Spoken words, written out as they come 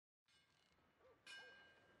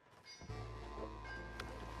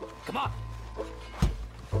Come on.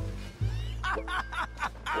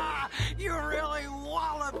 You really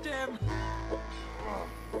walloped him.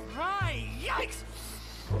 Right, yikes.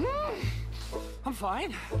 I'm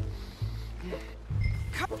fine.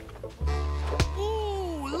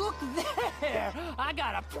 Ooh, look there. I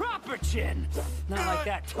got a proper chin. Not like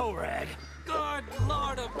that toe rag. Good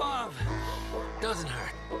Lord above. Doesn't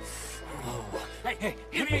hurt. Oh. Hey,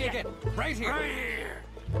 hit me again. Right here. Right here.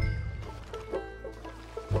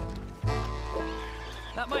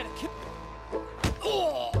 That might have killed.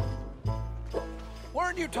 Oh!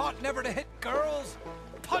 Weren't you taught never to hit girls?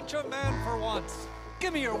 Punch a man for once.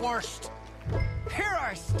 Give me your worst. Here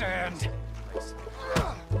I stand.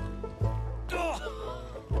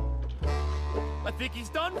 I think he's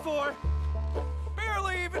done for.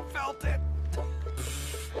 Barely even felt it.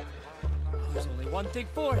 There's only one thing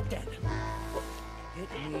for it then.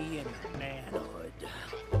 Hit me in manhood.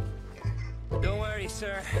 Don't worry,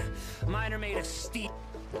 sir. Mine are made of steel.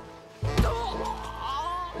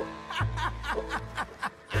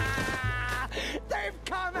 They've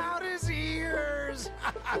come out his ears.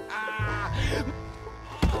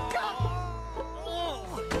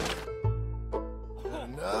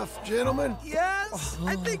 Enough, gentlemen? Yes,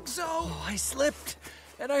 I think so. I slipped,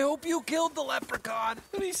 and I hope you killed the leprechaun.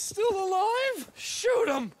 And he's still alive? Shoot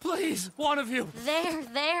him, please, one of you.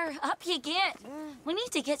 There, up you get. We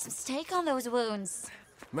need to get some steak on those wounds.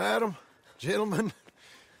 Madam, gentlemen,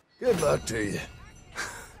 good luck to you.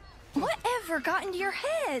 Whatever got into your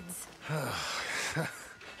heads?